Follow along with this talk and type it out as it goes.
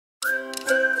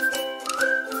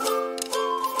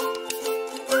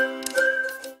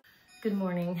Good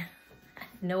morning. I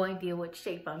have no idea what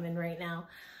shape I'm in right now.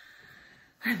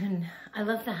 I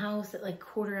left the house at like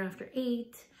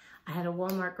 8:15. I had a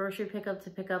Walmart grocery pickup to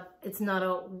pick up. It's not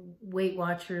a Weight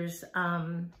Watchers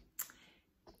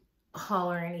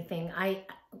haul or anything. I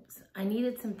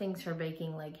needed some things for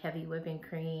baking, like heavy whipping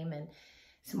cream and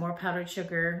some more powdered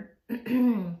sugar.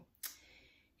 And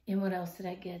what else did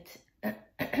I get?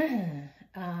 I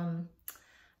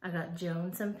got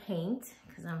Joan some paint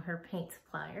because I'm her paint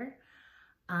supplier.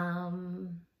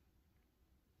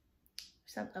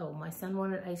 My son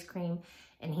wanted ice cream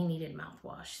and he needed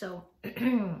mouthwash. So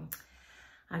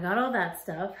I got all that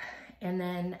stuff. And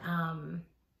then,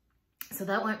 so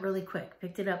that went really quick,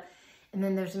 picked it up. And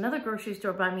then there's another grocery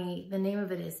store by me. The name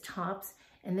of it is Tops,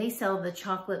 and they sell the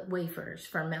chocolate wafers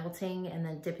for melting and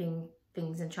then dipping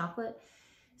things in chocolate.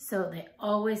 So they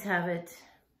always have it,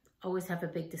 always have a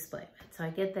big display of it. So I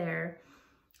get there,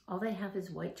 all they have is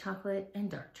white chocolate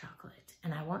and dark chocolate.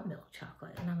 And I want milk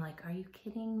chocolate. And I'm like, are you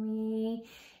kidding me?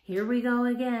 Here we go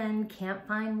again. Can't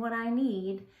find what I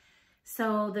need.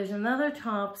 So there's another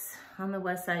Tops on the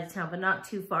west side of town, but not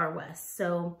too far west.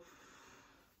 So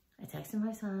I texted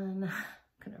my son, I'm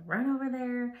gonna run over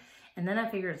there. And then I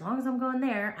figure as long as I'm going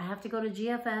there, I have to go to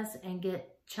GFS and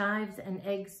get chives and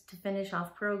eggs to finish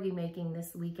off pierogi making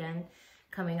this weekend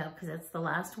coming up, because that's the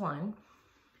last one.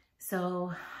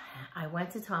 So I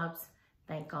went to Tops.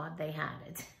 Thank God they had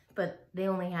it. But they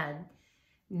only had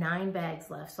 9 bags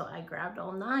left. So I grabbed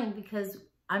all 9 because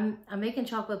I'm making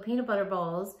chocolate peanut butter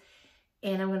balls,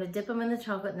 and I'm going to dip them in the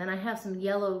chocolate. And then I have some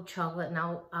yellow chocolate, and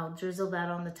I'll drizzle that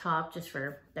on the top just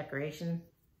for decoration.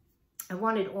 I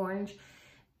wanted orange,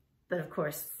 but of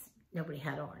course nobody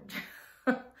had orange.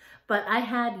 But I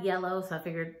had yellow, so I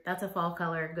figured that's a fall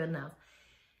color, good enough.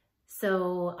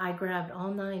 So I grabbed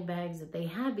all 9 bags that they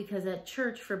had, because at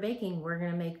church for baking, we're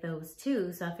going to make those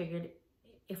too. So I figured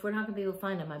if we're not going to be able to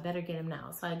find them, I better get them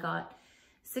now. So I got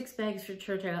 6 bags for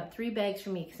church. I got 3 bags for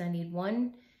me because I need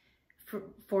 1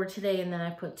 for today. And then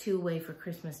I put 2 away for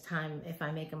Christmas time if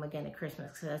I make them again at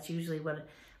Christmas. So that's usually what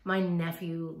my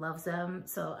nephew loves them.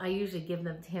 So I usually give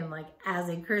them to him like as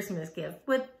a Christmas gift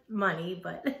with money.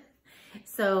 But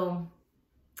so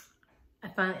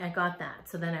I got that.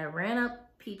 So then I ran up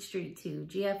Peachtree to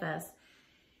GFS,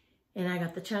 and I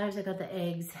got the chives, I got the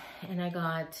eggs, and I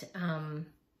got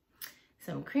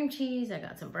some cream cheese, I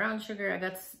got some brown sugar, I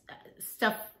got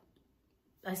stuff.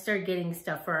 I started getting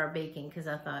stuff for our baking because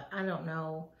I thought, I don't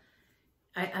know,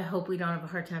 I hope we don't have a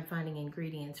hard time finding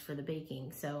ingredients for the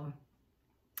baking. So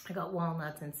I got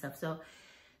walnuts and stuff. So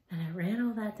then I ran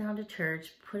all that down to church,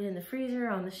 put it in the freezer,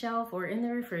 on the shelf, or in the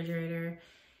refrigerator.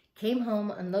 Came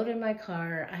home, unloaded my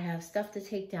car. I have stuff to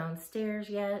take downstairs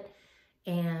yet.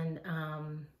 And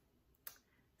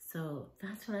so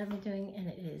that's what I've been doing. And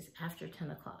it is after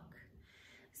 10 o'clock.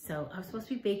 So I was supposed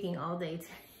to be baking all day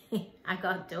today. I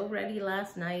got dough ready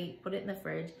last night, put it in the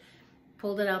fridge,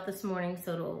 pulled it out this morning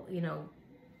so it'll,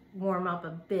 warm up a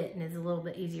bit and is a little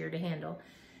bit easier to handle.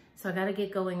 So I got to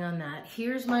get going on that.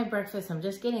 Here's my breakfast. I'm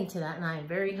just getting to that, and I'm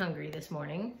very hungry this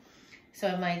morning. So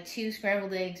I have my 2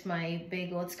 scrambled eggs, my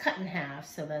bagel, it's cut in half,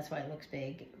 so that's why it looks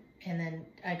big. And then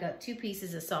I got 2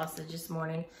 pieces of sausage this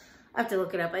morning. I have to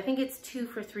look it up. I think it's 2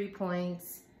 for 3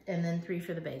 points and then 3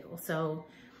 for the bagel. So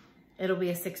it'll be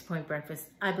a 6-point breakfast,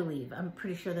 I believe. I'm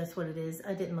pretty sure that's what it is.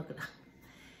 I didn't look it up.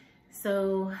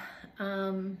 So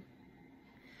I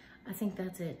think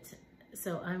that's it.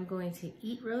 So I'm going to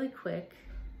eat really quick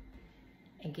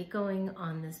and get going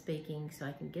on this baking so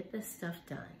I can get this stuff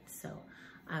done. So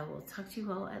I will talk to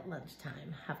you all at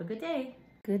lunchtime. Have a good day.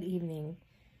 Good evening.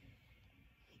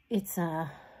 It's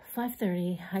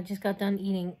 5:30. I just got done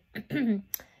eating.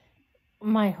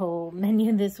 My whole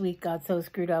menu this week got so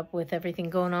screwed up with everything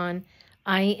going on.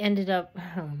 I ended up,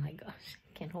 oh my gosh,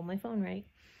 can't hold my phone right.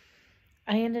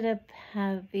 I ended up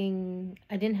I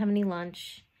didn't have any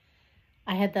lunch.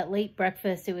 I had that late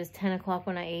breakfast. It was 10 o'clock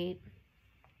when I ate.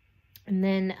 And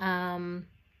then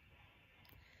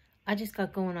I just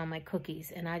got going on my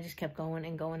cookies, and I just kept going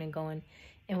and going and going.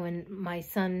 And when my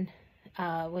son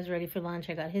was ready for lunch,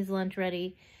 I got his lunch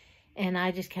ready, and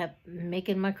I just kept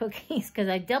making my cookies because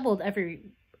I doubled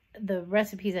the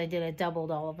recipes I did, I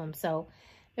doubled all of them. So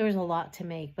there was a lot to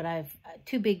make, but I have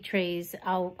 2 big trays.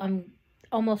 I'm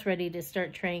almost ready to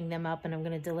start traying them up, and I'm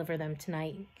going to deliver them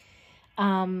tonight.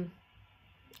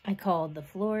 I called the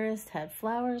florist, had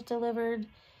flowers delivered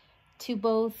to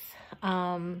both.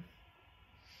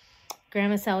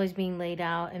 Grandma Sally's being laid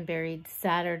out and buried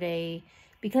Saturday.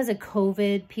 Because of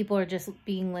COVID, people are just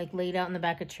being like laid out in the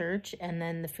back of church, and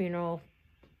then the funeral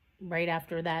right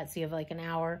after that. So you have like an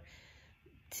hour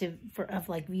of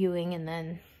like viewing, and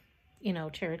then,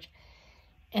 church.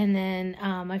 And then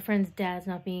my friend's dad's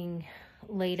not being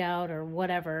laid out or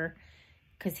whatever,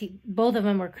 because both of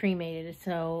them were cremated,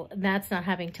 so that's not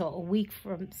happening till a week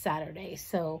from Saturday.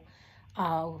 So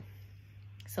so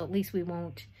at least we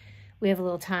have a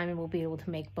little time and we'll be able to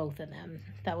make both of them.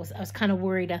 I was kind of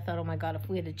worried. I thought, oh my God, if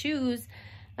we had to choose,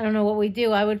 I don't know what we'd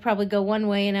do. I would probably go one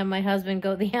way and have my husband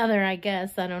go the other, I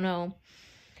guess. I don't know.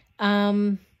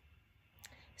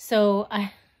 So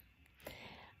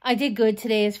I did good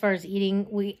today as far as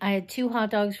eating. I had 2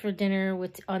 hot dogs for dinner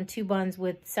on 2 buns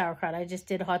with sauerkraut. I just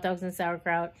did hot dogs and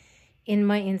sauerkraut in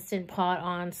my Instant Pot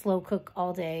on slow cook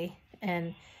all day,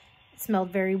 and it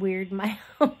smelled very weird in my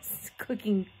house,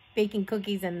 baking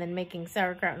cookies and then making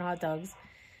sauerkraut and hot dogs.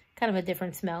 Kind of a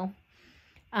different smell.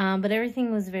 But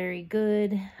everything was very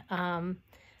good.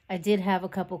 I did have a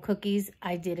couple cookies.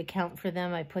 I did account for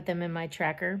them. I put them in my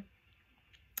tracker.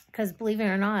 Because believe it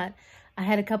or not, I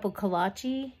had a couple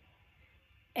kolache,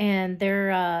 and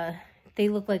they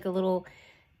look like a little,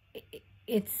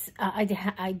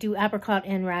 I do apricot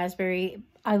and raspberry.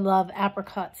 I love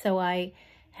apricot, so I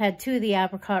had 2 of the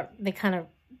apricot. They kind of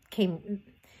came,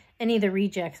 any of the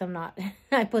rejects,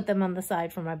 I put them on the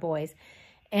side for my boys.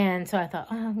 And so I thought,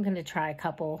 oh, I'm going to try a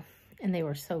couple, and they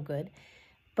were so good.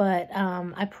 But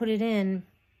I put it in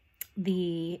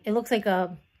it looks like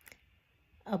a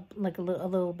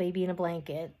little baby in a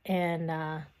blanket, and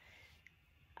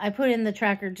I put in the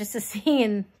tracker just to see,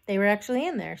 and they were actually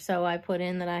in there. So I put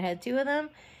in that I had 2 of them,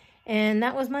 and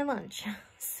that was my lunch.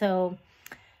 So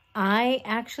I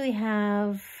actually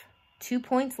have 2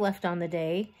 points left on the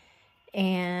day,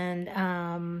 and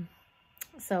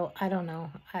so I don't know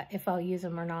if I'll use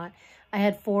them or not. I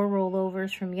had 4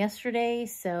 rollovers from yesterday,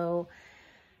 so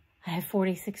I have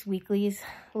 46 weeklies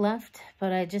left,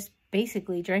 but I just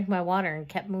basically drank my water and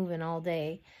kept moving all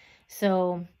day.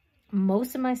 So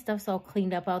most of my stuff's all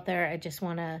cleaned up out there. I just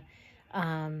want to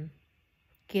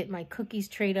get my cookies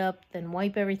trayed up, then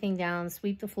wipe everything down,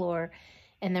 sweep the floor,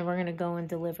 and then we're going to go and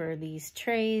deliver these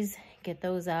trays, get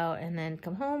those out, and then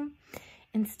come home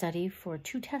and study for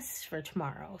 2 tests for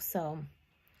tomorrow. So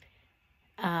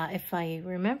if I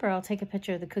remember, I'll take a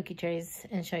picture of the cookie trays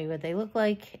and show you what they look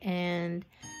like. And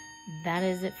that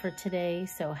is it for today.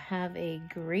 So have a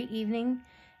great evening,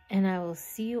 and I will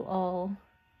see you all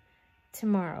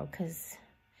tomorrow, because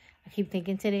I keep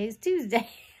thinking today is Tuesday.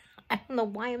 I don't know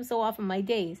why I'm so off on my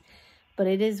days, but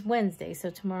it is Wednesday, so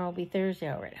tomorrow will be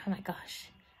Thursday already. Oh my gosh.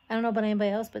 I don't know about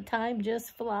anybody else, but time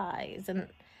just flies, and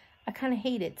I kind of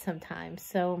hate it sometimes.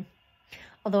 So,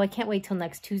 although I can't wait till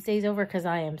next Tuesday's over, because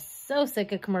I am so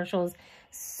sick of commercials,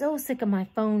 so sick of my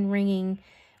phone ringing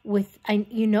with,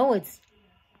 it's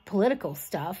political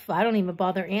stuff. I don't even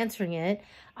bother answering it.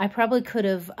 I probably could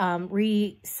have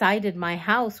re-sided my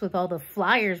house with all the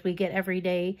flyers we get every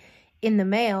day in the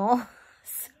mail.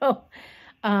 So,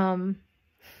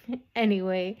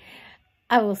 anyway,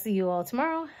 I will see you all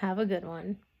tomorrow. Have a good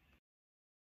one.